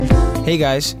Hey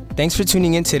guys, thanks for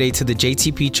tuning in today to the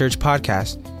JTP Church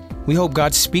podcast. We hope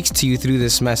God speaks to you through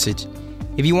this message.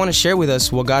 If you want to share with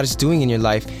us what God is doing in your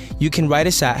life, you can write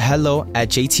us at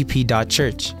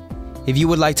hello@jtp.church. If you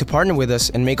would like to partner with us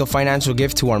and make a financial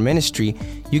gift to our ministry,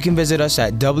 you can visit us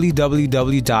at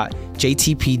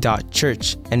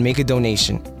www.jtp.church and make a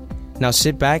donation. Now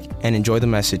sit back and enjoy the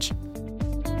message.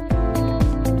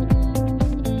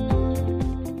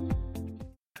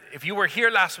 If you were here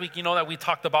last week, you know that we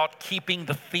talked about keeping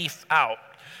the thief out.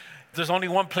 There's only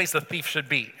one place the thief should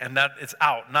be, and that is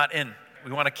out, not in.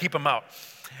 We want to keep him out.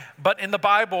 But in the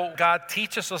Bible, God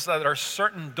teaches us that there are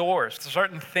certain doors,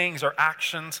 certain things or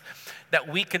actions that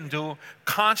we can do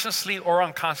consciously or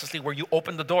unconsciously where you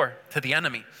open the door to the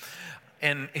enemy.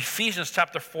 In Ephesians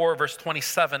chapter 4, verse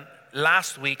 27,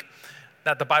 last week,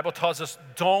 that the Bible tells us,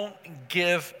 don't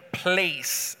give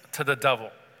place to the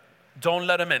devil. Don't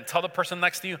let him in. Tell the person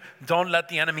next to you, don't let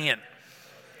the enemy in.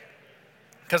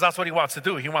 Because that's what he wants to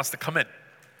do. He wants to come in.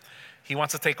 He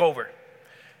wants to take over.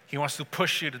 He wants to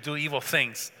push you to do evil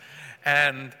things.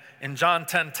 And in John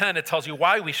 10:10, it tells you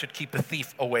why we should keep the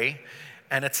thief away.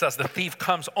 And it says the thief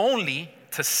comes only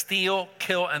to steal,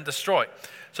 kill, and destroy.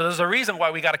 So there's a reason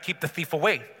why we got to keep the thief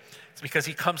away. It's because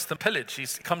he comes to pillage. He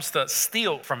comes to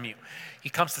steal from you. He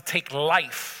comes to take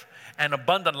life, and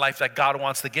abundant life that God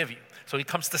wants to give you. So he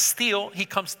comes to steal, he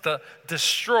comes to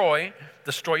destroy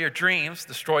your dreams,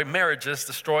 destroy marriages,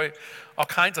 destroy all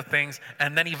kinds of things,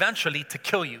 and then eventually to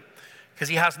kill you, because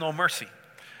he has no mercy.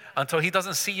 Until he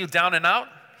doesn't see you down and out,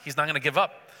 he's not going to give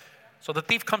up. So the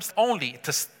thief comes only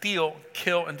to steal,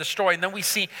 kill, and destroy. And then we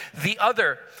see we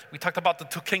talked about the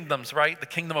two kingdoms, right? The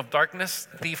kingdom of darkness,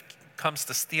 the thief comes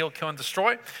to steal, kill, and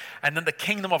destroy. And then the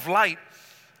kingdom of light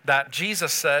that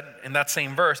Jesus said in that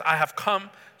same verse, I have come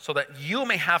so that you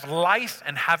may have life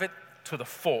and have it to the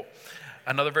full.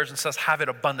 Another version says, have it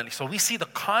abundantly. So we see the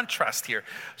contrast here.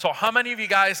 So how many of you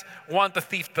guys want the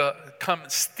thief to come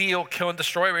steal, kill, and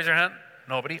destroy? Raise your hand.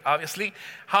 Nobody, obviously.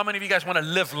 How many of you guys want to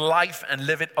live life and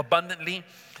live it abundantly?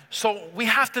 So we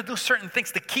have to do certain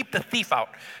things to keep the thief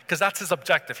out, because that's his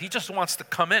objective. He just wants to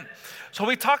come in. So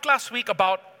we talked last week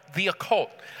about the occult.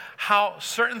 How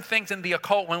certain things in the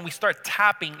occult, when we start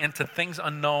tapping into things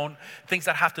unknown, things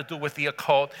that have to do with the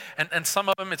occult, and some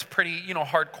of them it's pretty,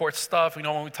 hardcore stuff.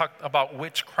 When we talk about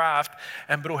witchcraft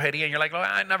and brujeria, and you're like,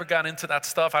 I never got into that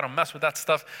stuff. I don't mess with that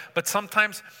stuff. But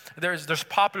sometimes there's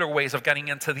popular ways of getting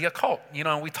into the occult.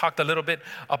 And we talked a little bit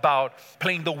about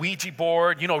playing the Ouija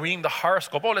board, reading the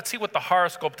horoscope. Oh, let's see what the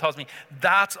horoscope tells me.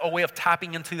 That's a way of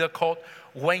tapping into the occult.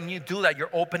 When you do that, you're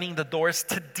opening the doors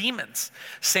to demons.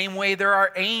 Same way there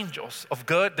are angels of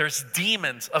good, there's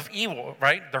demons of evil,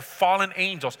 right? They're fallen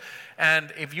angels.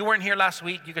 And if you weren't here last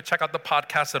week, you could check out the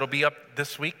podcast. It'll be up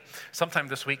sometime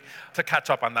this week, to catch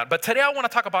up on that. But today I want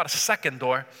to talk about a second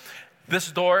door. This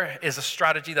door is a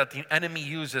strategy that the enemy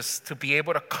uses to be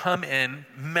able to come in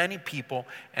many people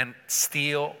and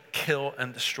steal, kill,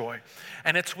 and destroy.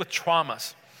 And it's with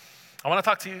traumas. I want to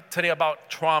talk to you today about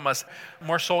traumas,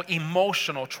 more so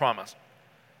emotional traumas.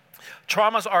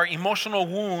 Traumas are emotional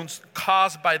wounds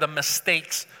caused by the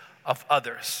mistakes of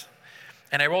others.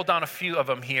 And I wrote down a few of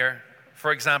them here.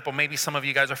 For example, maybe some of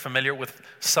you guys are familiar with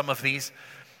some of these.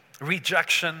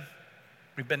 Rejection.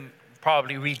 We've been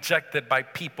probably rejected by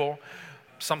people,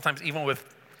 sometimes even with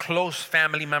close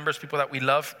family members, people that we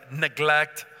love.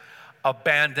 Neglect,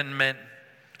 abandonment,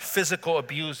 physical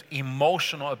abuse,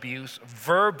 emotional abuse,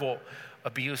 verbal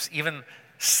abuse, even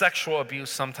sexual abuse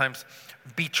sometimes,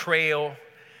 betrayal,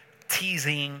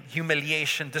 teasing,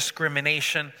 humiliation,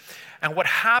 discrimination. And what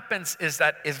happens is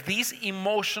that if these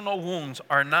emotional wounds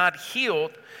are not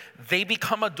healed, they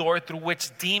become a door through which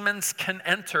demons can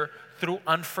enter through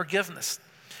unforgiveness.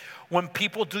 When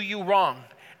people do you wrong,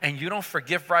 and you don't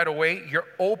forgive right away, you're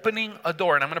opening a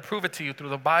door. And I'm going to prove it to you through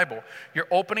the Bible. You're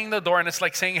opening the door, and it's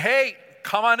like saying, hey,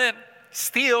 come on in,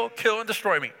 steal, kill, and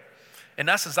destroy me. In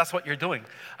essence, that's what you're doing.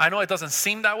 I know it doesn't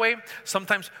seem that way.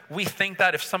 Sometimes we think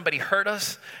that if somebody hurt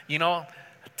us,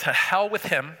 to hell with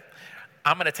him,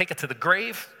 I'm going to take it to the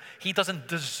grave. He doesn't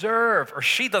deserve, or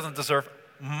she doesn't deserve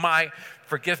my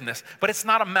forgiveness. But it's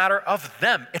not a matter of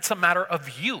them. It's a matter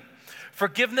of you.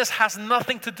 Forgiveness has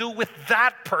nothing to do with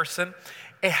that person.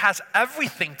 It has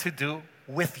everything to do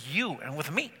with you and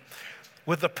with me,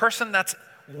 with the person that's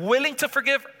willing to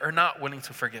forgive or not willing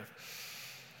to forgive.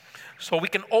 So we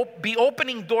can be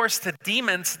opening doors to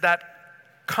demons that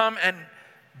come and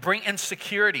bring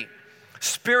insecurity,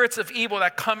 spirits of evil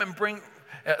that come and bring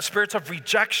spirits of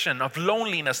rejection, of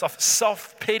loneliness, of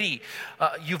self-pity.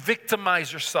 You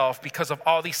victimize yourself because of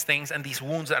all these things and these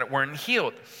wounds that weren't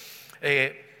healed.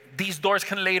 these doors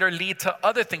can later lead to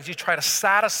other things. You try to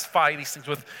satisfy these things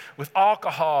with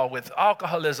alcohol, with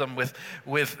alcoholism,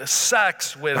 with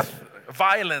sex, with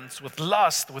violence, with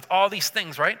lust, with all these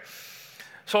things, right?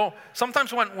 So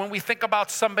sometimes when we think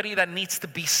about somebody that needs to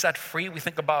be set free, we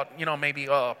think about, maybe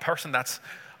a person that's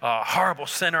a horrible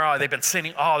sinner. They've been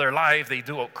sinning all their life. They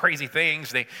do crazy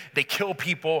things. They kill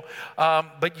people.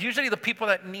 But usually the people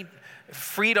that need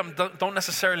freedom don't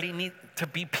necessarily need to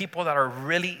be people that are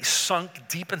really sunk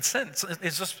deep in sin.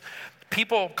 It's just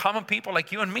common people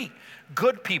like you and me,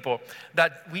 good people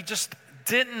that we just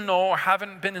didn't know or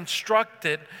haven't been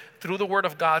instructed through the Word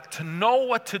of God to know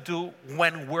what to do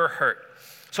when we're hurt.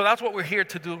 So that's what we're here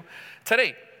to do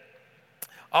today.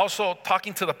 Also,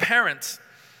 talking to the parents,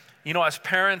 as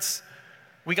parents,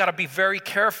 we got to be very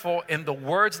careful in the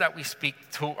words that we speak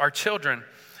to our children.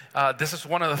 This is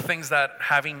one of the things that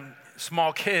having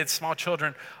small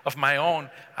children of my own,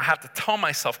 I have to tell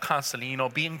myself constantly,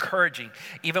 be encouraging.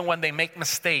 Even when they make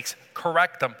mistakes,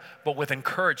 correct them, but with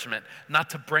encouragement, not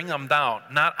to bring them down,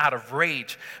 not out of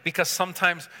rage. Because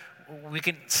sometimes we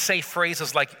can say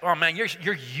phrases like, oh man,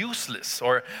 you're useless,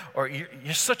 or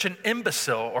you're such an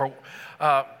imbecile, or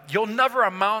you'll never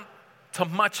amount to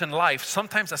much in life.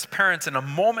 Sometimes as parents, in a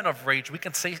moment of rage, we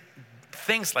can say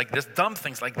things like this, dumb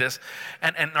things like this,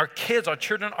 and our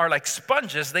children are like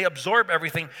sponges. They absorb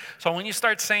everything. So when you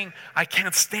start saying, I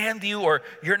can't stand you, or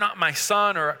you're not my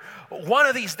son, or one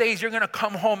of these days you're going to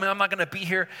come home and I'm not going to be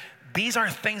here, these are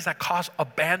things that cause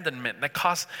abandonment, that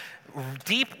cause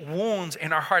deep wounds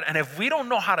in our heart. And if we don't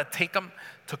know how to take them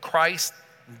to Christ,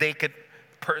 they could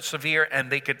persevere and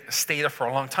they could stay there for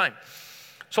a long time.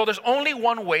 So there's only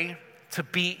one way to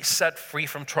be set free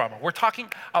from trauma. We're talking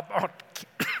about,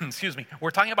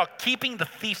 we're talking about keeping the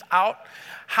thief out.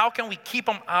 How can we keep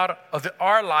them out of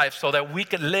our lives so that we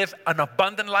can live an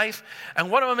abundant life?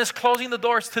 And one of them is closing the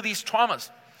doors to these traumas.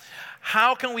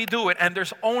 How can we do it? And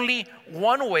there's only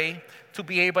one way to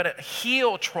be able to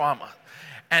heal trauma.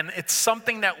 And it's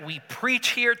something that we preach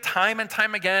here time and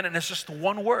time again, and it's just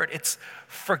one word. It's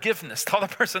forgiveness. Tell the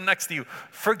person next to you,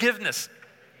 forgiveness.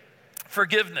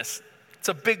 Forgiveness. It's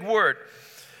a big word.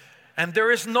 And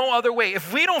there is no other way.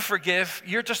 If we don't forgive,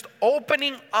 you're just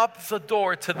opening up the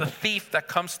door to the thief that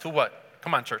comes to what?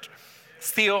 Come on, church.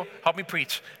 Steal, help me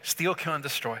preach. Steal, kill, and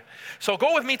destroy. So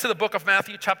go with me to the book of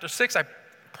Matthew, chapter 6. I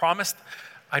promised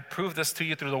I'd prove this to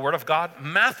you through the Word of God.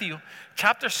 Matthew,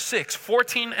 chapter 6,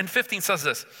 14 and 15 says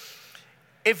this.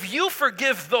 If you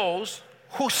forgive those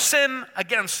who sin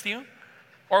against you,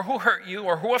 or who hurt you,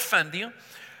 or who offend you,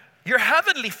 your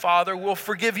heavenly Father will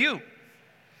forgive you.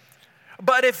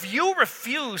 But if you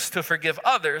refuse to forgive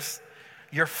others,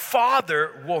 your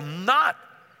Father will not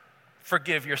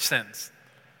forgive your sins.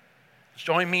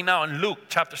 Join me now in Luke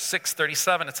chapter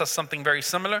 6:37. It says something very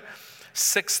similar.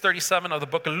 6:37 of the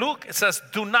book of Luke. It says,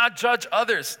 do not judge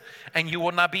others and you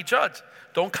will not be judged.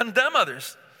 Don't condemn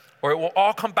others or it will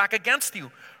all come back against you.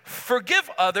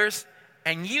 Forgive others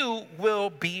and you will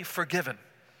be forgiven.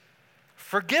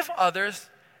 Forgive others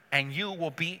and you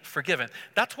will be forgiven.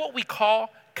 That's what we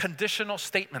call conditional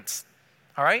statements,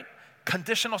 all right?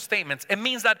 Conditional statements. It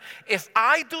means that if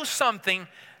I do something,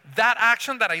 that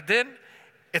action that I did,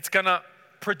 it's going to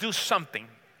produce something.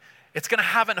 It's going to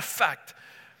have an effect.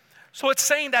 So it's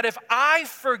saying that if I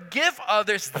forgive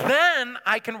others, then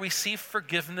I can receive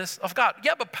forgiveness of God.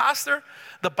 Yeah, but pastor,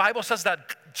 the Bible says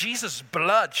that Jesus'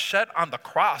 blood shed on the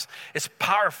cross is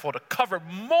powerful to cover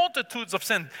multitudes of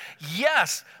sins.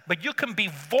 Yes, but you can be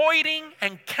voiding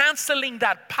and canceling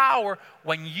that power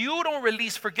when you don't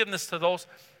release forgiveness to those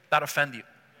that offend you.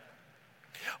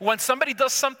 When somebody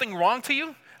does something wrong to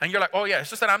you, and you're like, oh yeah, it's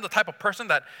just that I'm the type of person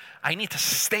that I need to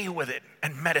stay with it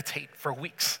and meditate for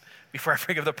weeks before I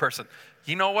forgive the person.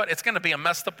 You know what? It's going to be a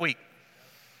messed up week.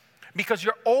 Because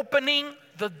you're opening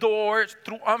the doors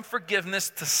through unforgiveness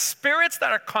to spirits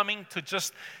that are coming to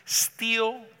just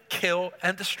steal, kill,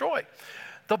 and destroy.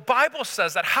 The Bible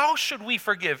says that how should we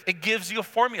forgive? It gives you a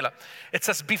formula. It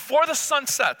says before the sun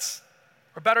sets,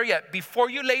 or better yet, before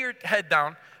you lay your head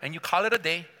down and you call it a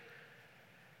day,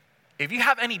 if you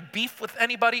have any beef with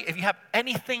anybody, if you have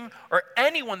anything or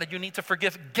anyone that you need to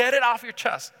forgive, get it off your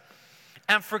chest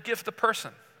and forgive the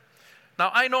person.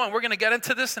 Now I know, and we're going to get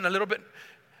into this in a little bit,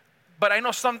 but I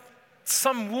know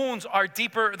some wounds are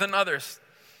deeper than others.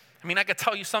 I mean, I could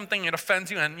tell you something, it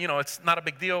offends you, and it's not a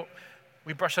big deal.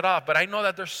 We brush it off. But I know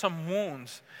that there's some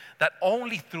wounds that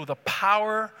only through the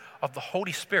power of the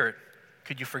Holy Spirit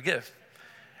could you forgive.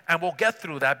 And we'll get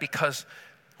through that because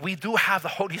we do have the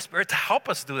Holy Spirit to help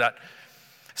us do that.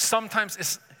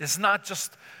 Sometimes it's not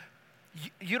just,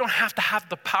 you don't have to have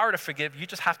the power to forgive. You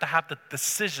just have to have the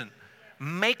decision.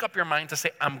 Make up your mind to say,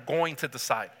 I'm going to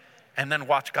decide. and then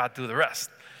watch God do the rest.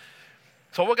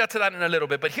 So we'll get to that in a little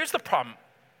bit. But here's the problem.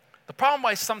 The problem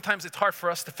why sometimes it's hard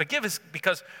for us to forgive is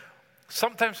because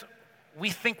sometimes we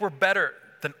think we're better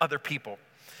than other people.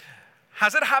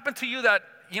 Has it happened to you that,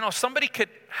 somebody could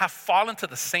have fallen to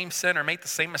the same sin or made the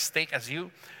same mistake as you,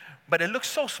 but it looks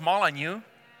so small on you,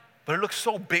 but it looks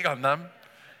so big on them?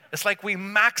 It's like we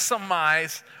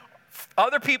maximize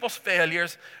other people's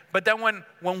failures, but then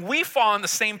when we fall in the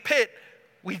same pit,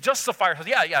 we justify ourselves.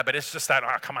 Yeah, but it's just that,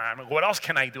 come on, what else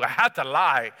can I do? I had to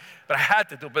lie, but I had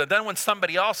to do it. But then when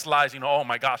somebody else lies, oh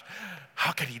my gosh,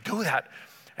 how could he do that?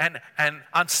 And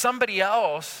on somebody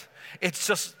else, it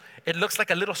looks like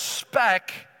a little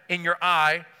speck in your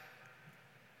eye.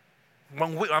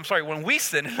 When we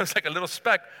sin, it looks like a little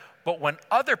speck. But when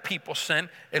other people sin,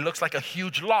 it looks like a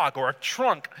huge log or a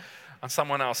trunk on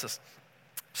someone else's.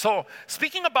 So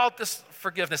speaking about this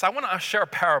forgiveness, I want to share a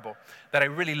parable that I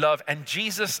really love. And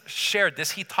Jesus shared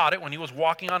this. He taught it when he was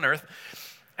walking on earth.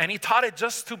 And he taught it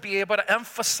just to be able to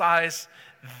emphasize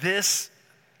this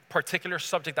particular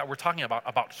subject that we're talking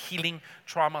about healing,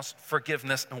 traumas,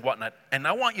 forgiveness, and whatnot. And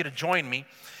I want you to join me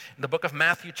in the book of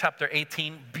Matthew chapter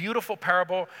 18. Beautiful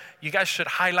parable. You guys should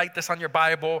highlight this on your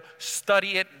Bible.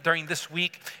 Study it during this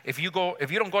week. If you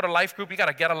don't go to life group, you got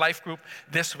to get a life group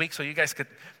this week so you guys could,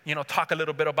 talk a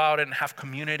little bit about it and have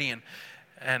community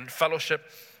and fellowship.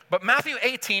 But Matthew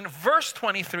 18, verse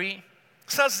 23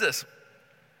 says this: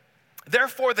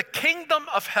 "Therefore the kingdom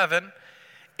of heaven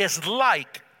is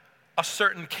like a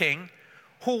certain king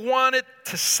who wanted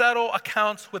to settle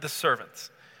accounts with his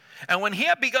servants. And when he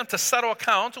had begun to settle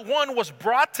accounts, one was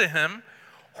brought to him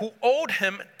who owed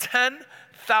him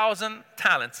 10,000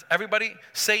 talents. Everybody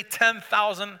say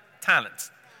 10,000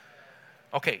 talents.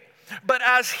 Okay. But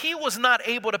as he was not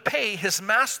able to pay, his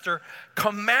master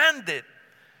commanded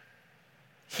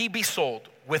he be sold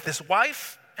with his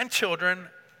wife and children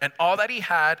and all that he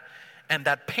had, and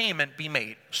that payment be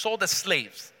made." Sold as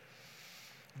slaves.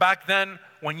 Back then,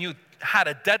 when you had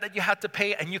a debt that you had to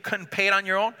pay and you couldn't pay it on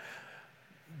your own,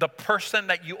 the person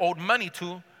that you owed money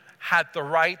to had the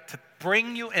right to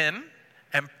bring you in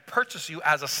and purchase you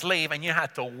as a slave, and you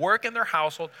had to work in their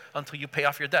household until you pay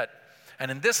off your debt.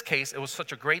 And in this case, it was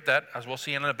such a great debt, as we'll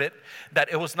see in a bit, that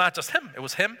it was not just him. It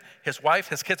was him, his wife,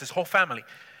 his kids, his whole family.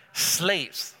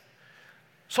 Slaves.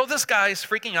 So this guy is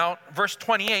freaking out. Verse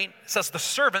 28 says, "The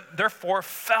servant therefore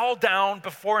fell down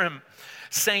before him,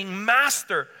 saying,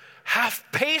 'Master, have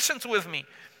patience with me,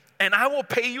 and I will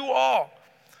pay you all.'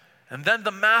 And then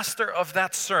the master of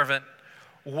that servant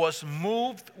was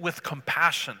moved with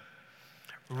compassion,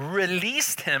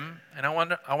 released him," and I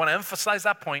want to emphasize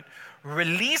that point,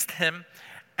 released him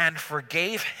and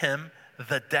forgave him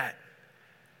the debt.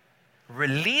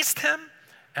 Released him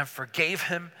and forgave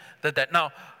him the debt.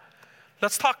 Now,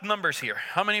 let's talk numbers here.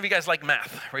 How many of you guys like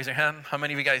math? Raise your hand. How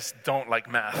many of you guys don't like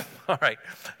math? All right,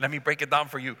 let me break it down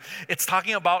for you. It's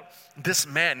talking about this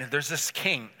man. There's this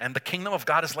king, and the kingdom of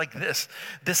God is like this.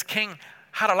 This king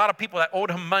had a lot of people that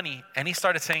owed him money, and he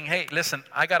started saying, "Hey, listen,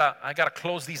 I gotta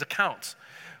close these accounts.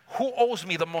 Who owes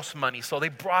me the most money?" So they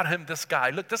brought him this guy.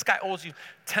 "Look, this guy owes you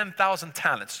 10,000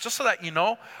 talents. Just so that you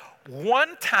know,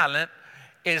 one talent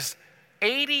is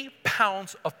 80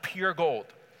 pounds of pure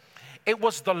gold. It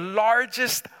was the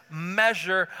largest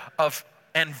measure of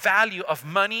and value of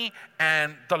money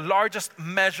and the largest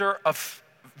measure of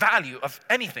value of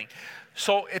anything.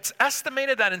 So it's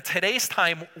estimated that in today's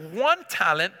time, one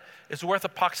talent is worth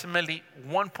approximately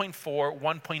 $1.4,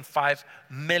 $1.5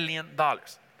 million.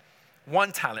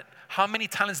 One talent. How many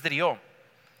talents did he owe?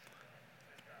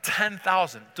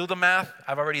 10,000. Do the math.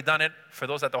 I've already done it for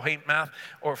those that don't hate math,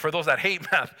 or for those that hate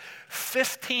math.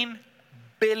 15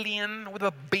 billion with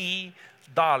a B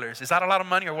dollars. Is that a lot of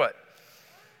money or what?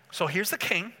 So here's the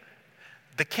king.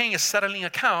 The king is settling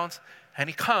accounts, and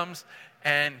he comes,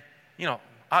 and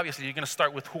obviously you're going to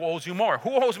start with who owes you more.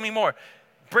 Who owes me more?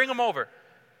 Bring him over.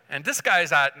 And this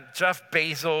guy's at Jeff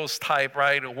Bezos type,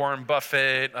 right? Warren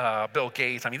Buffett, Bill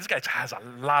Gates. I mean, this guy has a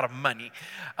lot of money,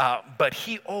 but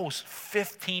he owes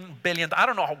 15 billion. I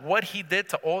don't know what he did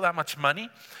to owe that much money,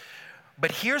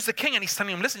 but here's the king, and he's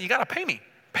telling him, "Listen, you got to pay me.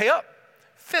 Pay up.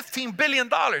 $15 billion.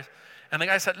 And the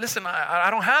guy said, "Listen, I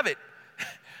don't have it."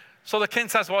 So the king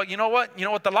says, "Well, you know what? You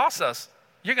know what the law says?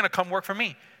 You're going to come work for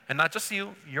me. And not just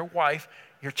you, your wife,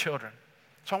 your children."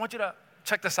 So I want you to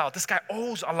check this out. This guy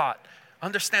owes a lot.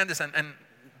 Understand this and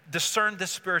discern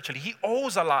this spiritually. He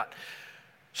owes a lot.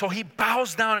 So he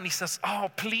bows down and he says, "Oh,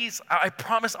 please, I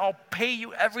promise I'll pay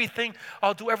you everything.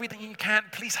 I'll do everything you can.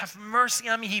 Please have mercy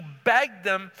on me." He begged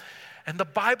them. And the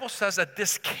Bible says that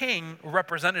this king,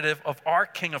 representative of our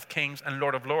King of Kings and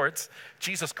Lord of Lords,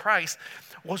 Jesus Christ,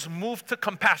 was moved to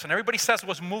compassion. Everybody says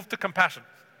was moved to compassion.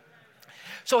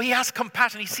 So he has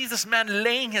compassion. He sees this man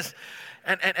laying his,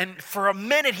 and for a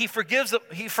minute he forgets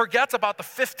about the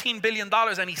 $15 billion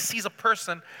and he sees a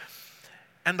person.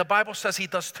 And the Bible says he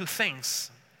does two things,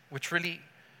 which really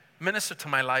ministered to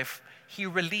my life. He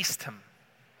released him.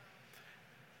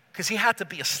 Because he had to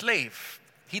be a slave.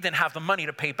 He didn't have the money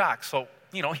to pay back. So,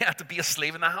 he had to be a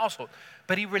slave in the household.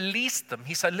 But he released them.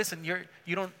 He said, listen,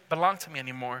 you don't belong to me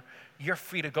anymore. You're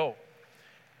free to go.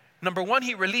 Number one,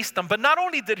 he released them. But not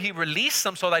only did he release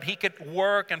them so that he could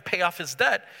work and pay off his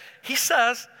debt, he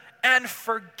says, and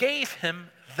forgave him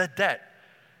the debt.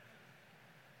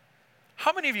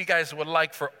 How many of you guys would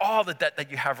like for all the debt that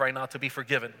you have right now to be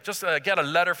forgiven? Just get a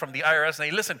letter from the IRS and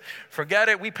say, listen, forget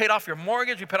it. We paid off your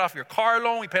mortgage. We paid off your car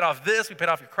loan. We paid off this. We paid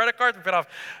off your credit cards. We paid off,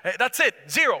 that's it.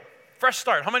 Zero. Fresh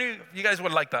start. How many of you guys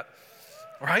would like that?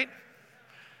 Right?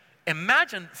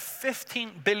 Imagine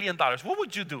 $15 billion. What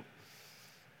would you do?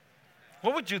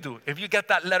 What would you do if you get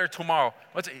that letter tomorrow?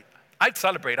 I'd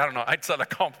celebrate. I don't know. I'd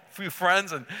call a few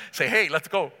friends and say, hey, let's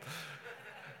go.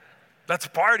 Let's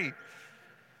party.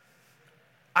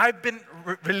 I've been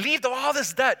relieved of all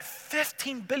this debt,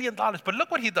 $15 billion. But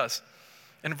look what he does.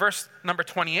 In verse number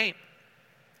 28,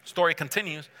 story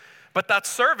continues. But that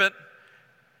servant,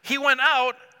 he went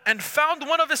out and found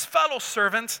one of his fellow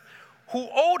servants who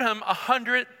owed him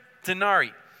 100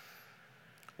 denarii.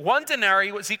 1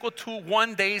 denarii was equal to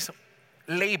 1 day's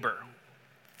labor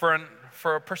for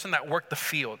a person that worked the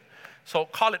field. So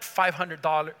call it $50,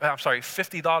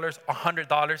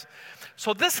 $100.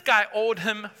 So this guy owed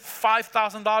him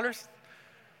 $5,000,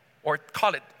 or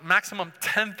call it maximum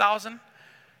 $10,000.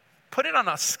 Put it on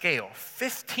a scale,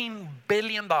 $15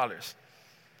 billion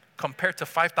compared to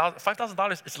 $5,000.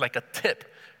 $5,000 is like a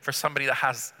tip for somebody that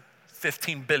has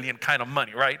 15 billion kind of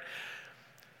money, right?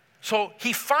 So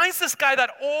he finds this guy that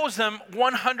owes him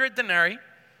 100 denarii,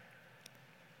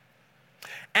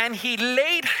 and he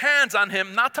laid hands on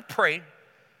him, not to pray,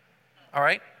 all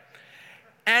right,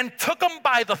 and took him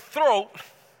by the throat,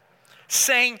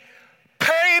 saying,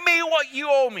 pay me what you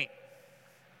owe me.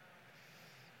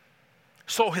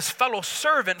 So his fellow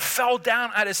servant fell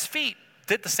down at his feet,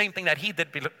 did the same thing that he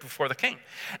did before the king.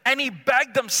 And he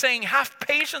begged him, saying, have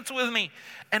patience with me,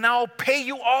 and I'll pay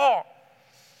you all.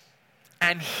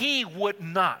 And he would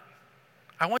not.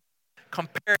 I want to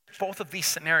compare both of these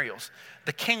scenarios.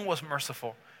 The king was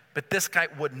merciful, but this guy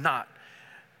would not.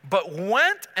 But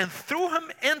went and threw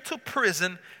him into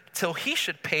prison till he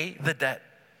should pay the debt.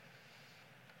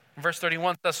 Verse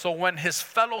 31 says, so when his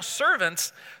fellow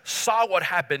servants saw what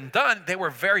had been done, they were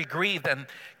very grieved and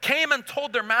came and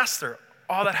told their master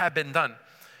all that had been done.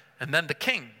 And then the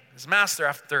king, his master,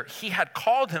 after he had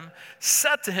called him,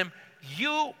 said to him,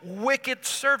 you wicked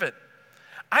servant,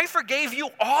 I forgave you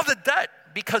all the debt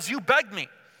because you begged me.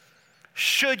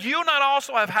 Should you not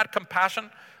also have had compassion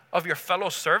of your fellow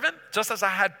servant, just as I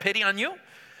had pity on you?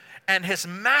 And his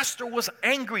master was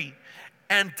angry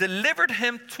and delivered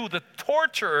him to the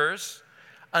torturers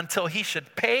until he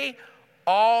should pay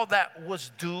all that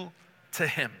was due to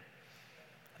him.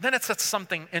 Then it says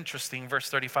something interesting, verse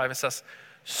 35. It says,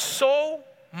 so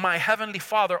my heavenly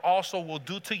Father also will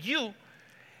do to you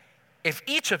if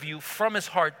each of you from his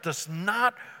heart does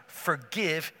not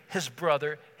forgive his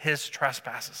brother his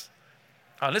trespasses.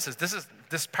 Now listen,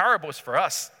 this parable is for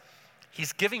us.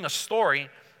 He's giving a story,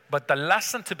 but the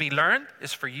lesson to be learned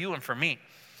is for you and for me.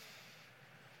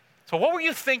 So what were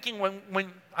you thinking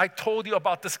when I told you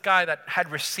about this guy that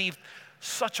had received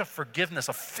such a forgiveness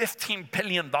of $15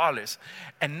 billion,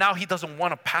 and now he doesn't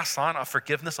want to pass on a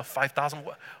forgiveness of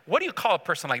 $5,000? What do you call a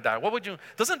person like that?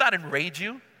 Doesn't that enrage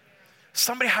you?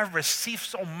 Somebody had received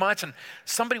so much, and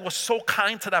somebody was so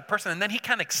kind to that person, and then he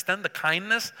can't extend the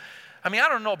kindness. I mean, I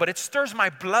don't know, but it stirs my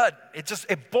blood.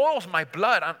 It boils my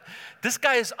blood. This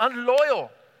guy is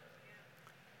unloyal.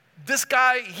 This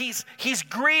guy, he's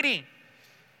greedy.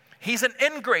 He's an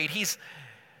ingrate. He's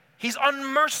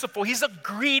unmerciful. He's a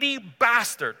greedy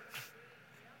bastard.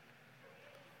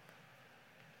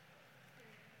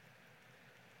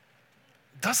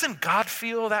 Doesn't God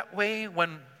feel that way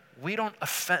when we don't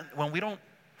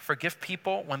forgive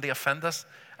people when they offend us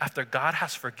after God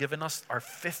has forgiven us our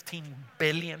 15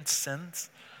 billion sins?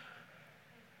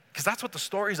 Because that's what the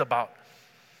story's about.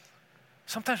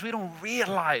 Sometimes we don't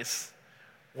realize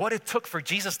what it took for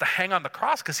Jesus to hang on the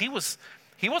cross, because he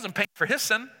wasn't paying for his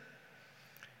sin.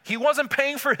 He wasn't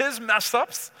paying for his mess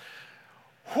ups.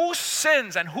 Whose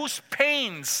sins and whose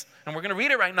pains, and we're going to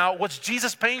read it right now, what's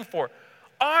Jesus paying for?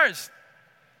 Ours.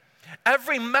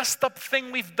 Every messed up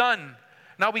thing we've done,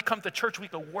 Now we come to church, we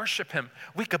could worship him.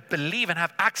 We could believe and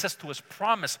have access to his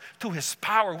promise, to his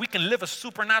power. We can live a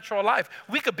supernatural life.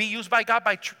 We could be used by God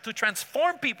to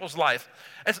transform people's life.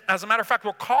 As a matter of fact,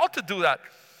 we're called to do that.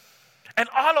 And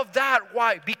all of that,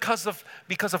 why? Because of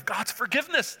God's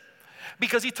forgiveness.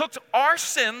 Because he took our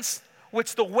sins,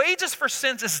 which the wages for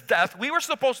sins is death. We were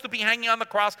supposed to be hanging on the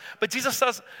cross, but Jesus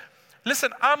says,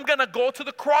 listen, I'm going to go to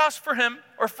the cross for him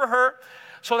or for her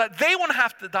so that they won't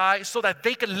have to die, so that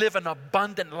they can live an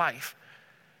abundant life.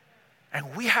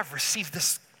 And we have received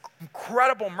this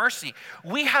incredible mercy.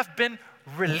 We have been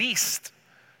released,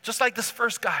 just like this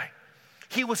first guy.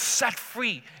 He was set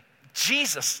free.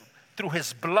 Jesus, through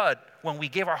his blood, when we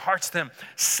gave our hearts to him,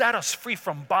 set us free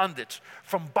from bondage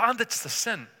to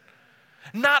sin.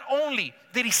 Not only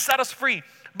did he set us free,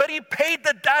 but he paid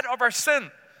the debt of our sin.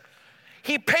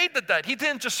 He paid the debt. He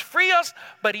didn't just free us,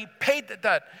 but he paid the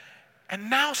debt. And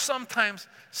now sometimes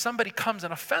somebody comes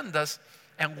and offends us,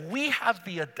 and we have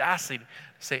the audacity to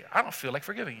say, I don't feel like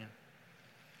forgiving you.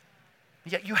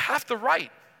 Yet you have the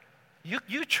right.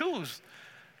 You choose.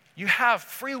 You have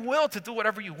free will to do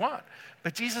whatever you want.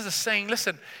 But Jesus is saying,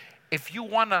 listen, if you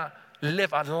want to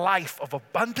live a life of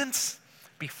abundance,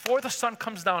 before the sun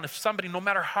comes down, if somebody, no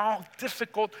matter how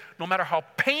difficult, no matter how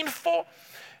painful,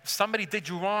 if somebody did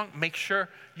you wrong, make sure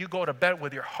you go to bed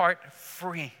with your heart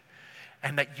free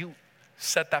and that you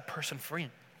set that person free.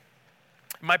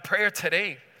 My prayer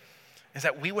today is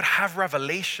that we would have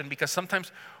revelation, because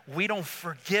sometimes we don't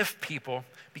forgive people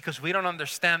because we don't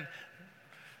understand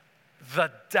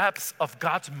the depths of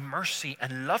God's mercy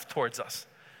and love towards us.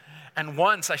 And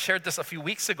once, I shared this a few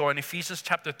weeks ago in Ephesians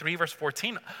chapter 3, verse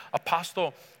 14,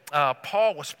 Apostle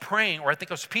Paul was praying, or I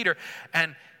think it was Peter,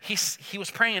 and he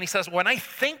was praying and he says, when I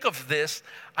think of this,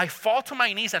 I fall to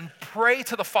my knees and pray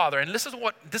to the Father. And this is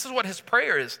what his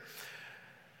prayer is.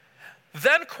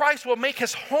 Then Christ will make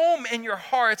his home in your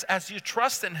hearts as you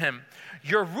trust in him.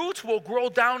 Your roots will grow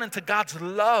down into God's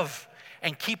love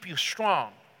and keep you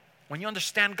strong. When you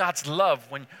understand God's love,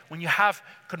 when you have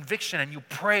conviction and you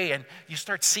pray and you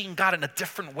start seeing God in a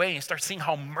different way, you start seeing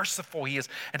how merciful he is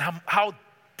and how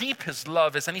deep his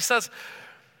love is. And he says,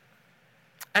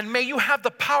 and may you have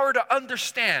the power to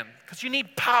understand, because you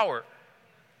need power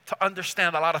to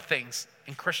understand a lot of things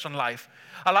in Christian life.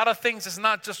 A lot of things is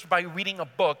not just by reading a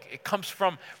book. It comes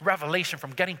from revelation,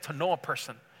 from getting to know a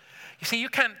person. You see, I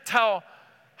can't tell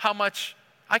how much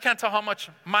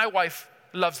my wife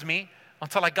loves me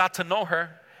until I got to know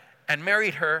her and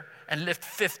married her and lived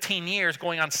 15 years,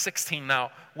 going on 16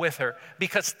 now with her.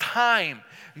 Because time,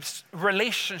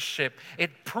 relationship,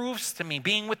 it proves to me,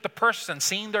 being with the person,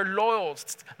 seeing their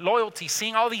loyalty,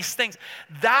 seeing all these things,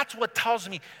 that's what tells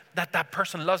me that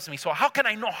person loves me. So how can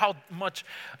I know how much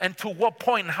and to what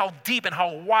point and how deep and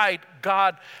how wide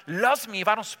God loves me if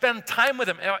I don't spend time with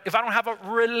him, if I don't have a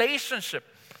relationship?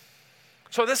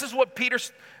 So this is what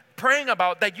Peter's praying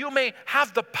about, that you may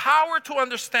have the power to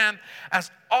understand,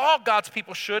 as all God's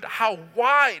people should, how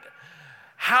wide,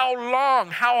 how long,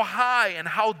 how high, and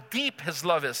how deep his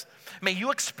love is. May you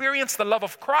experience the love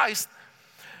of Christ,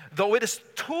 though it is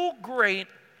too great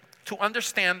to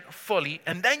understand fully,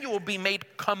 and then you will be made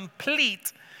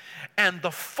complete and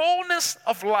the fullness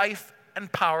of life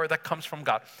and power that comes from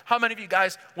God. How many of you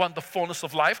guys want the fullness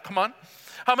of life? Come on.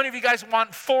 How many of you guys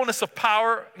want fullness of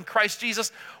power in Christ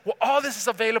Jesus? Well, all this is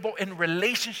available in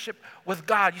relationship with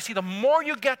God. You see, the more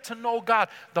you get to know God,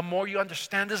 the more you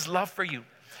understand his love for you.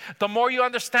 The more you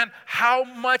understand how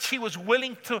much he was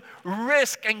willing to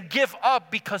risk and give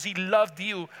up because he loved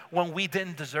you when we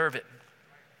didn't deserve it.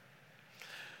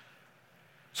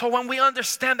 So when we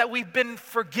understand that we've been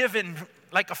forgiven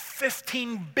like a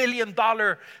 $15 billion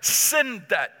sin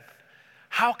debt,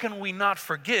 how can we not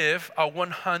forgive a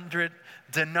 100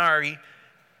 denarii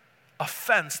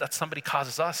offense that somebody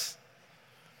causes us?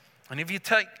 And if you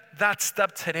take that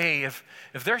step today, if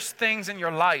there's things in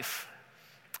your life,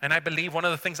 and I believe one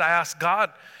of the things I ask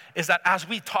God is that as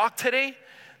we talk today,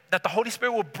 that the Holy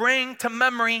Spirit will bring to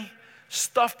memory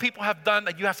stuff people have done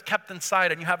that you have kept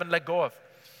inside and you haven't let go of.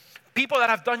 People that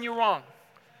have done you wrong.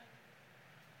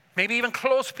 Maybe even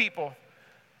close people.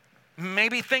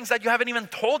 Maybe things that you haven't even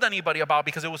told anybody about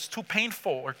because it was too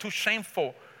painful or too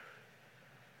shameful.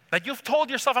 That you've told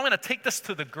yourself, I'm going to take this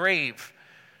to the grave.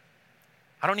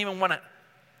 I don't even want to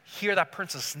hear that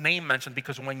person's name mentioned,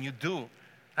 because when you do,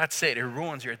 that's it. It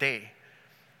ruins your day.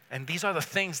 And these are the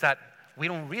things that we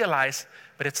don't realize,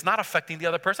 but it's not affecting the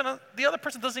other person. The other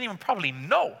person doesn't even probably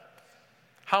know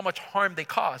how much harm they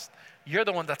caused. You're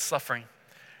the one that's suffering.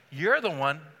 You're the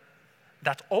one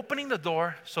that's opening the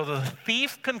door so the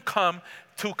thief can come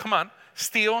to,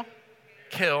 steal,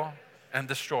 kill, and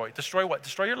destroy. Destroy what?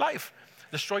 Destroy your life.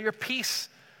 destroy your peace.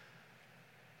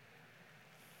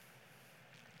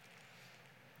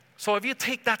 So if you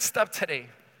take that step today,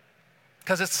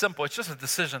 because it's simple, it's just a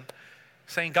decision,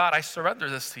 saying, God, I surrender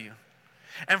this to you.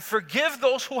 And forgive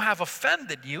those who have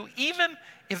offended you, even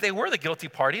if they were the guilty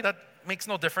party, that makes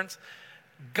no difference.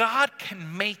 God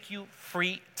can make you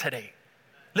free today.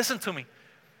 Listen to me.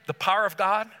 The power of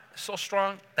God is so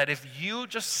strong that if you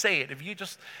just say it, if you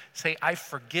just say, I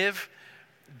forgive,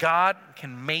 God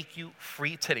can make you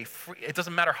free today. Free. It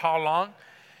doesn't matter how long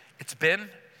it's been.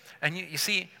 And you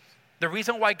see, the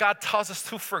reason why God tells us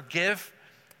to forgive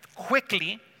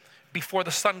quickly before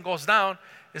the sun goes down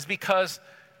is because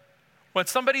when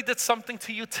somebody did something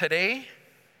to you today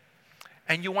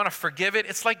and you want to forgive it,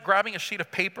 it's like grabbing a sheet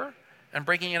of paper and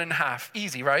breaking it in half.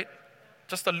 Easy, right?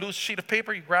 Just a loose sheet of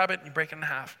paper, you grab it and you break it in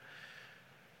half.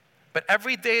 But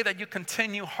every day that you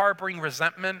continue harboring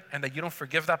resentment and that you don't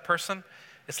forgive that person,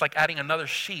 it's like adding another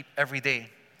sheet every day.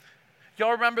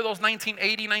 Y'all remember those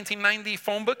 1980, 1990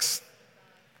 phone books?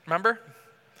 Remember?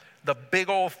 The big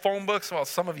old phone books. Well,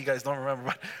 some of you guys don't remember,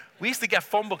 but we used to get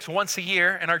phone books once a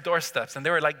year in our doorsteps, and they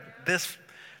were like this.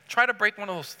 Try to break one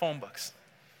of those phone books.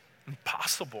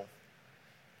 Impossible.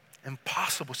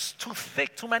 Impossible. It's too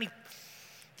thick, too many.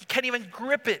 You can't even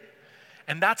grip it.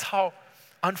 And that's how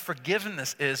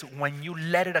unforgiveness is when you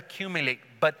let it accumulate.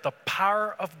 But the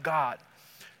power of God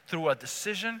through a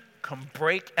decision can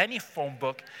break any phone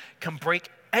book, can break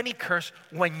any curse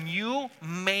when you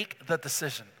make the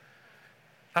decision.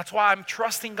 That's why I'm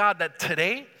trusting God that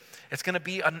today it's going to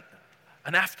be an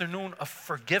afternoon of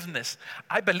forgiveness.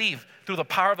 I believe through the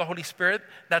power of the Holy Spirit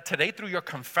that today through your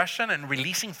confession and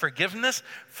releasing forgiveness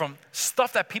from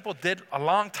stuff that people did a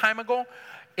long time ago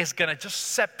is going to just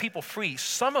set people free.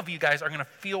 Some of you guys are going to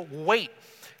feel weight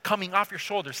coming off your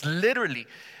shoulders, literally,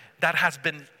 that has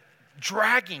been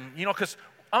dragging, because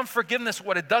unforgiveness,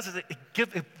 what it does is it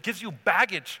gives you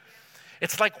baggage.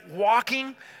 It's like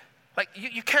walking, like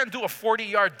you can't do a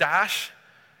 40-yard dash.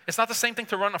 It's not the same thing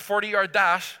to run a 40-yard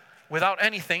dash without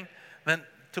anything than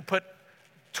to put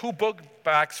 2 book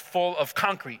bags full of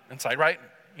concrete inside, right?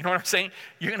 You know what I'm saying?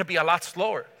 You're going to be a lot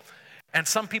slower. And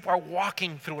some people are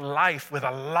walking through life with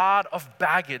a lot of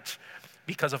baggage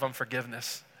because of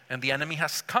unforgiveness. And the enemy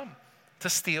has come to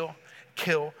steal,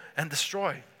 kill, and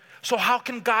destroy. So how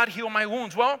can God heal my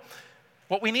wounds? Well,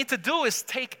 what we need to do is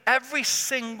take every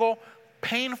single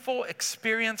painful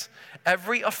experience,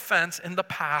 every offense in the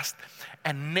past,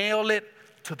 and nail it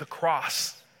to the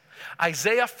cross.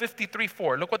 Isaiah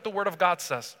 53:4. Look what the Word of God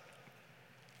says.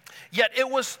 Yet it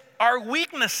was our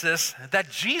weaknesses that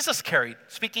Jesus carried,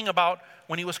 speaking about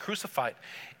when he was crucified.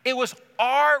 It was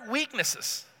our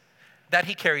weaknesses that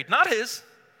he carried, not his.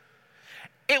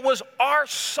 It was our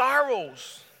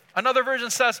sorrows. Another version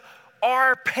says,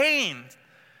 our pain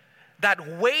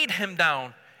that weighed him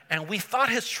down. And we thought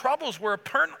his troubles were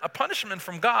a punishment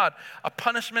from God, a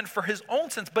punishment for his own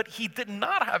sins, but he did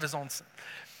not have his own sin.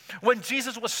 When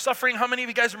Jesus was suffering, how many of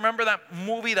you guys remember that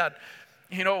movie that,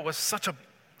 was such a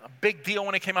big deal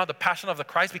when it came out, The Passion of the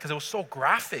Christ, because it was so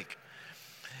graphic.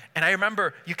 And I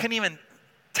remember you couldn't even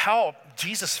tell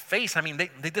Jesus' face. I mean,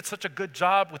 they did such a good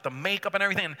job with the makeup and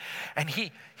everything. And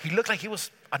he looked like he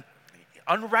was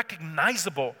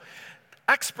unrecognizable.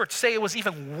 Experts say it was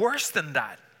even worse than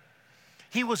that.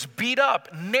 He was beat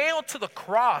up, nailed to the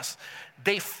cross.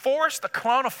 They forced a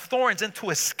crown of thorns into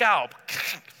his scalp.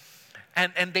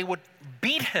 And they would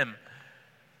beat him.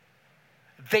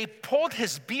 They pulled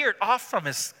his beard off from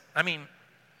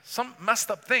some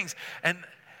messed up things. And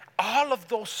all of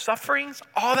those sufferings,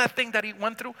 all that thing that he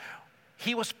went through,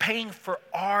 he was paying for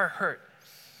our hurt.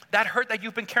 That hurt that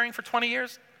you've been carrying for 20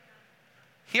 years,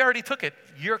 he already took it.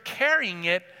 You're carrying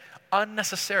it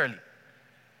unnecessarily.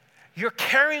 You're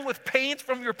carrying with pains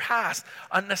from your past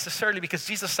unnecessarily because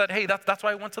Jesus said, hey, that's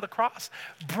why I went to the cross.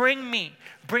 Bring me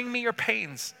your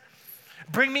pains.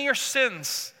 Bring me your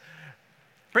sins.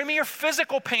 Bring me your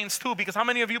physical pains too, because how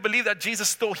many of you believe that Jesus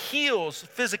still heals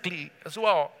physically as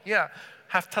well? Yeah,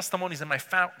 have testimonies in my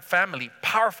family,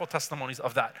 powerful testimonies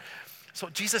of that. So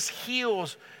Jesus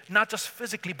heals not just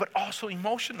physically, but also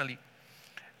emotionally.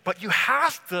 But you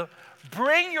have to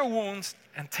bring your wounds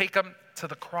and take them to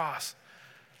the cross.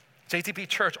 JTP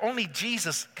Church, only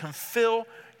Jesus can fill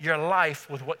your life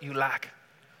with what you lack.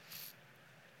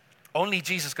 Only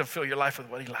Jesus can fill your life with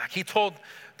what you lack. He told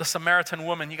the Samaritan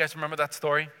woman, you guys remember that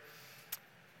story?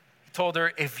 He told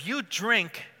her, if you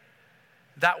drink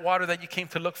that water that you came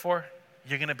to look for,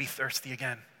 you're going to be thirsty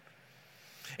again.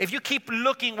 If you keep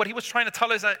looking, what he was trying to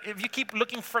tell us is that if you keep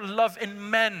looking for love in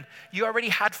men, you already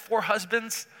had 4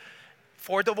 husbands,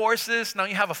 4 divorces. Now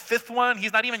you have a 5th one.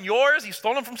 He's not even yours. You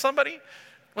stole him from somebody.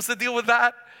 What's the deal with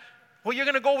that? Well, you're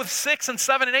going to go with 6 and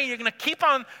 7 and 8. You're going to keep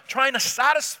on trying to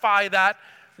satisfy that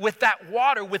with that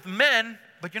water, with men,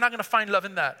 but you're not going to find love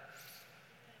in that.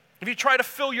 If you try to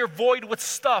fill your void with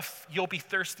stuff, you'll be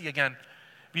thirsty again.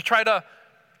 If you try to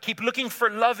keep looking for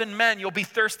love in men, you'll be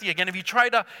thirsty again. If you try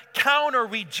to counter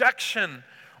rejection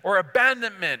or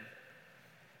abandonment,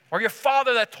 or your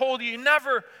father that told you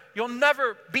you'll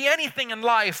never be anything in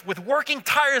life with working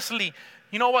tirelessly,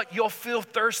 you know what? You'll feel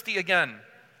thirsty again.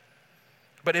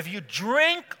 But if you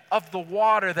drink of the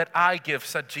water that I give,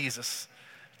 said Jesus,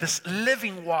 this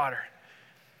living water,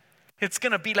 it's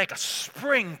going to be like a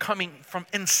spring coming from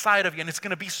inside of you, and it's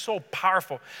going to be so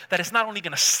powerful that it's not only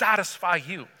going to satisfy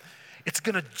you, it's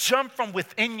going to jump from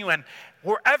within you, and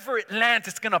wherever it lands,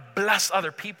 it's going to bless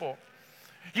other people.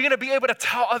 You're going to be able to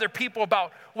tell other people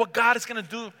about what God is going to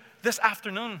do this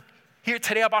afternoon, here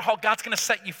today, about how God's going to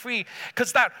set you free.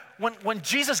 Because that when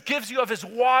Jesus gives you of his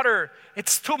water,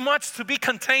 it's too much to be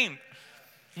contained.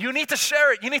 You need to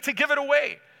share it. You need to give it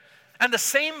away. And the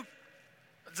same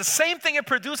thing it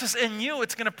produces in you,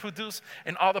 it's going to produce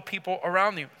in all the people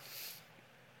around you.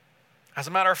 As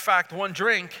a matter of fact, one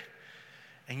drink,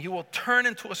 and you will turn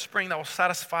into a spring that will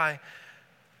satisfy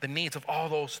the needs of all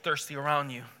those thirsty around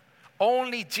you.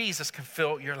 Only Jesus can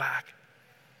fill your lack.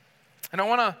 And I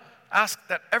want to ask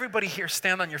that everybody here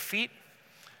stand on your feet.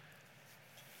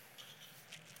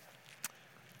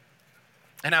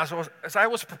 And as I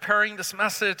was preparing this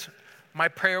message, my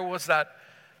prayer was that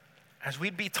as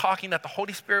we'd be talking, that the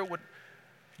Holy Spirit would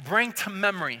bring to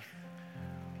memory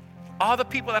all the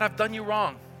people that have done you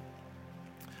wrong,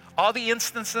 all the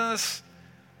instances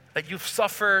that you've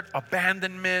suffered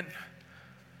abandonment,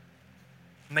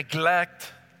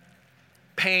 neglect,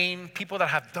 pain, people that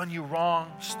have done you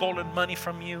wrong, stolen money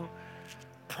from you,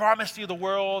 promised you the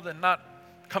world and not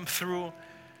come through,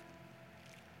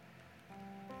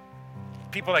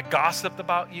 people that gossiped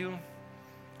about you,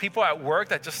 people at work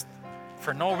that just,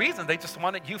 for no reason, they just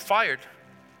wanted you fired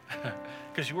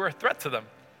because you were a threat to them.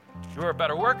 You were a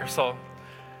better worker.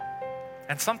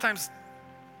 And sometimes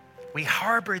we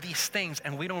harbor these things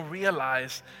and we don't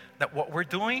realize that what we're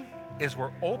doing is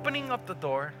we're opening up the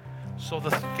door so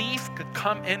the thief could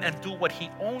come in and do what he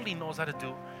only knows how to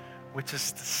do, which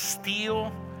is to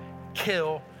steal,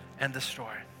 kill, and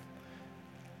destroy.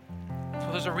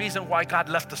 So there's a reason why God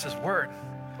left us his word.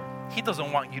 He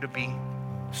doesn't want you to be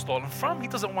stolen from. He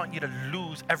doesn't want you to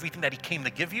lose everything that he came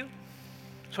to give you.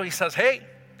 So he says, hey,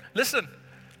 listen,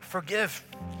 forgive.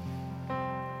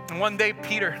 And one day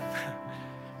Peter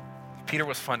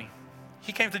was funny.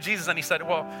 He came to Jesus and he said,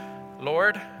 well,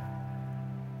 Lord,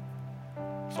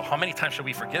 so how many times should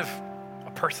we forgive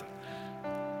a person?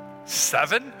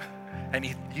 7? And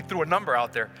he threw a number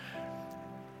out there.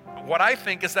 What I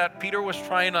think is that Peter was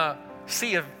trying to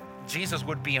see if Jesus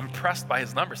would be impressed by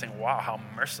his number, saying, wow, how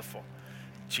merciful.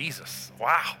 Jesus,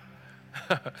 wow.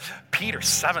 Peter,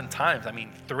 7 times.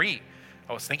 3.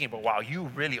 I was thinking, but wow, you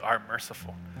really are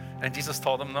merciful. And Jesus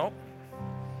told him, no,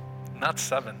 not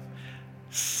 7.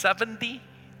 70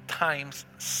 times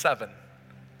 7.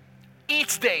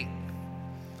 Each day.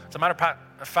 As a matter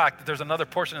of fact, there's another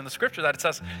portion in the scripture that it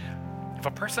says, if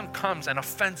a person comes and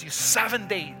offends you 7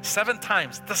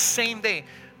 times, the same day,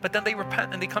 but then they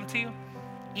repent and they come to you,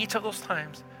 each of those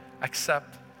times,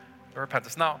 accept the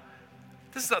repentance. Now,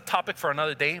 this is a topic for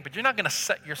another day, but you're not going to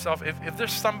set yourself, if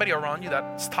there's somebody around you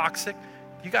that's toxic,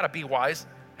 you got to be wise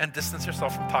and distance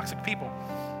yourself from toxic people,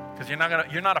 because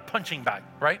you're not a punching bag,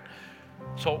 right?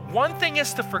 So one thing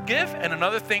is to forgive, and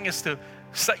another thing is to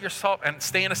set yourself and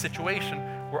stay in a situation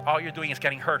where all you're doing is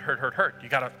getting hurt. You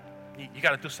got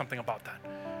to do something about that.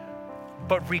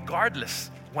 But regardless,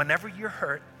 whenever you're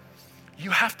hurt,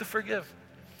 you have to forgive.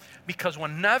 Because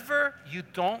whenever you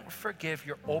don't forgive,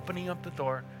 you're opening up the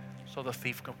door so the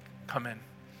thief can come in.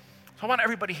 So I want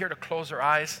everybody here to close their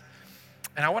eyes.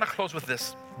 And I want to close with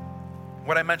this,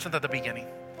 what I mentioned at the beginning.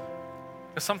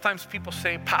 Because sometimes people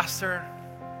say, Pastor,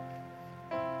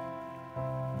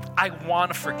 I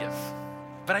want to forgive,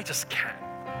 but I just can't.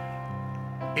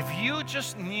 If you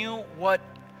just knew what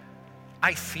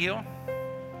I feel,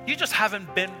 you just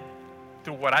haven't been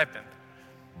through what I've been.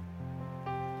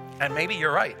 And maybe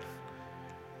you're right.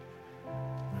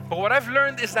 But what I've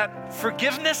learned is that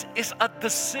forgiveness is a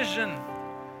decision.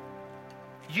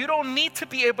 You don't need to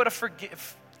be able to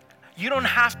forgive. You don't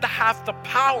have to have the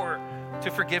power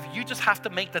to forgive. You just have to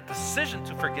make the decision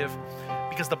to forgive,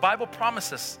 because the Bible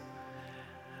promises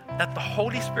that the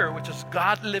Holy Spirit, which is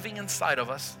God living inside of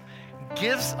us,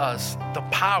 gives us the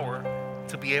power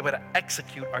to be able to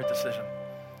execute our decision.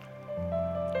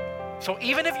 So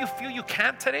even if you feel you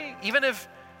can't today, even if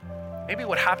Maybe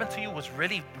what happened to you was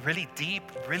really, really deep,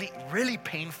 really, really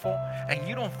painful, and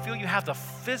you don't feel you have the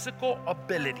physical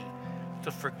ability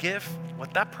to forgive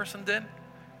what that person did.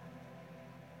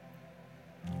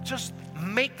 Just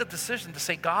make the decision to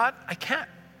say, God, I can't,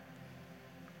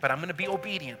 but I'm going to be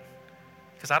obedient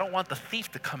because I don't want the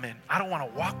thief to come in. I don't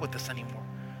want to walk with this anymore.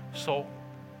 So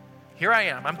here I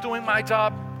am. I'm doing my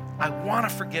job. I want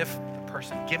to forgive the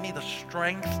person. Give me the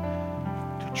strength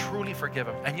to truly forgive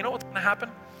him. And you know what's going to happen?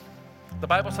 The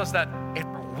Bible says that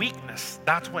in weakness,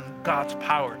 that's when God's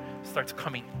power starts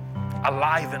coming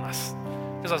alive in us.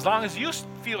 Because as long as you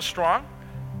feel strong,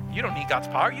 you don't need God's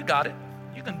power. You got it.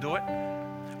 You can do it.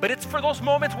 But it's for those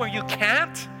moments where you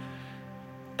can't,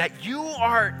 that you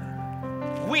are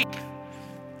weak.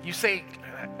 You say,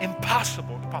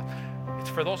 impossible. It's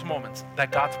for those moments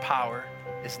that God's power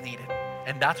is needed.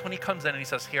 And that's when he comes in and he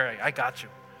says, here, I got you.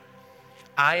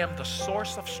 I am the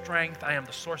source of strength. I am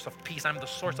the source of peace. I'm the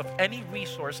source of any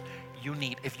resource you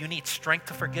need. If you need strength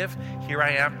to forgive, here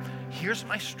I am. Here's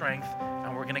my strength,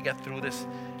 and we're going to get through this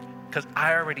because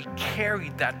I already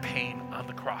carried that pain on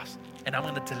the cross, and I'm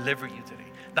going to deliver you today.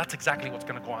 That's exactly what's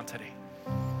going to go on today.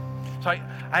 So I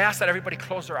ask that everybody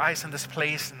close their eyes in this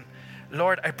place. And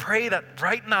Lord, I pray that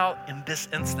right now in this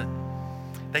instant,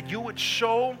 that you would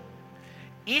show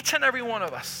each and every one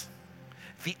of us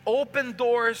the open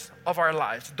doors of our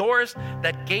lives, doors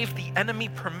that gave the enemy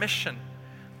permission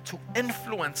to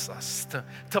influence us,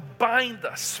 to bind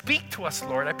us, speak to us,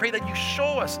 Lord. I pray that you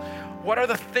show us what are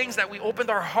the things that we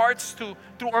opened our hearts to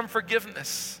through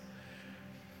unforgiveness.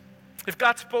 If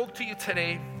God spoke to you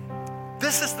today,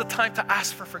 this is the time to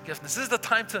ask for forgiveness. This is the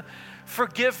time to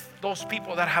forgive those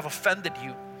people that have offended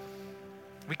you.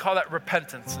 We call that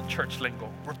repentance in church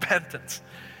lingo, repentance.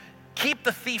 Keep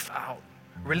the thief out,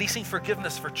 releasing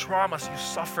forgiveness for traumas you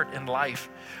suffered in life.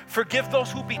 Forgive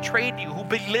those who betrayed you, who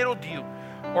belittled you,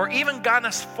 or even gone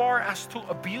as far as to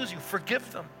abuse you.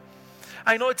 Forgive them.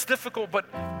 I know it's difficult, but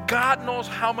God knows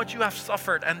how much you have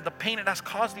suffered and the pain it has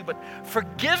caused you, but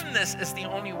forgiveness is the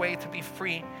only way to be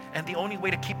free and the only way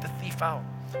to keep the thief out.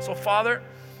 So Father,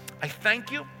 I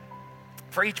thank you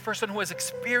for each person who is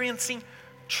experiencing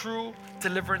true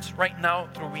deliverance right now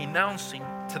through renouncing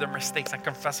to their mistakes and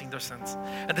confessing their sins.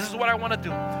 And this is what I want to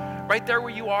do. Right there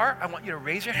where you are, I want you to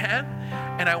raise your hand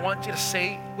and I want you to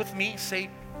say with me,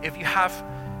 if you have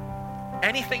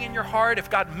anything in your heart, if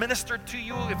God ministered to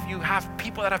you, if you have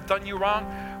people that have done you wrong,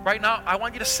 right now, I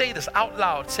want you to say this out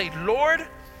loud. Say, Lord,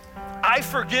 I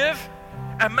forgive,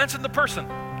 and mention the person.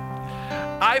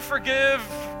 I forgive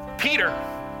Peter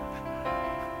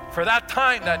for that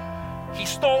time that he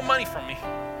stole money from me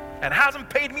and hasn't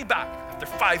paid me back after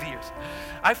 5 years.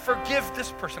 I forgive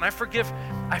this person. I forgive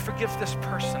this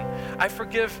person. I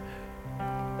forgive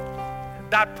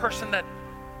that person that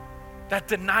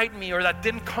denied me or that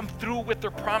didn't come through with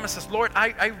their promises. Lord,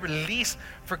 I release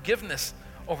forgiveness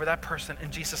over that person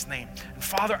in Jesus' name. And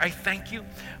Father, I thank you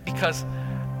because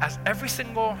as every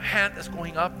single hand is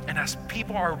going up and as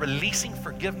people are releasing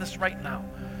forgiveness right now,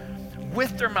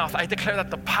 with their mouth, I declare that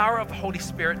the power of the Holy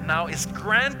Spirit now is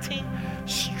granting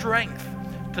strength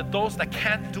to those that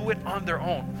can't do it on their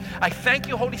own. I thank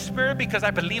you, Holy Spirit, because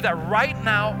I believe that right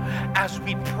now, as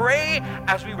we pray,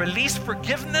 as we release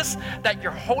forgiveness, that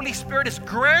your Holy Spirit is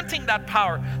granting that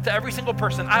power to every single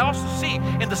person. I also see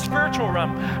in the spiritual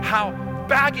realm how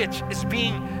baggage is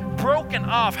being broken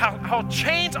off, how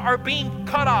chains are being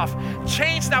cut off,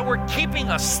 chains that were keeping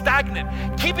us stagnant,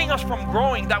 keeping us from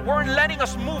growing, that weren't letting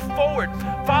us move forward.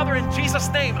 Father, in Jesus'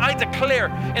 name, I declare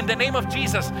in the name of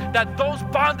Jesus that those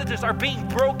bondages are being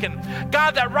broken.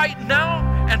 God, that right now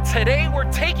and today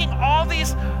we're taking all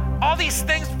these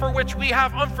things for which we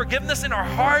have unforgiveness in our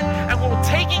heart and we're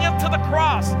taking them to the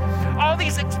cross. All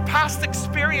these past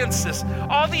experiences,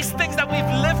 all these things that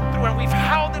we've lived through and we've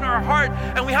held in our heart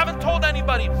and we haven't told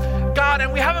anybody, God,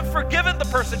 and we haven't forgiven the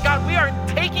person. God, we are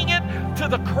taking it to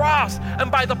the cross, and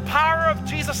by the power of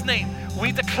Jesus' name,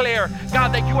 we declare,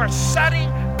 God, that you are setting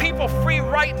people free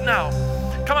right now.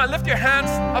 Come on, lift your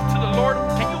hands up to the Lord.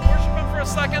 Can you worship him for a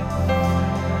second?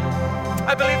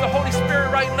 I believe the Holy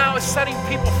Spirit right now is setting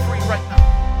people free right now.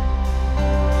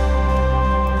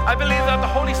 I believe that the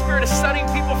Holy Spirit is setting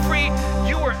people free.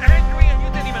 You were angry and you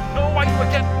didn't even know why you were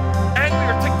getting angry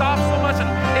or ticked off so much, and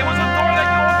it was a door that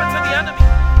you opened to the enemy.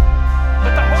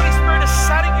 But the Holy Spirit is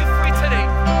setting you free today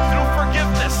through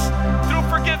forgiveness. Through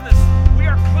forgiveness, we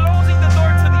are closing the door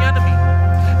to the enemy.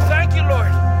 Thank you,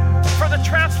 Lord, for the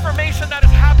transformation that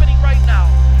is happening right now.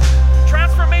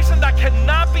 Transformation that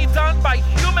cannot be done by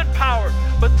human power,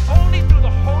 but only through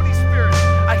the Holy Spirit.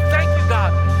 I thank you,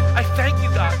 God. I thank you,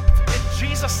 God. In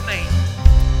Jesus' name,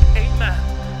 amen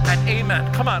and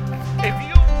amen. Come on. If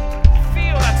you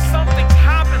feel that something's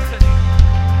happening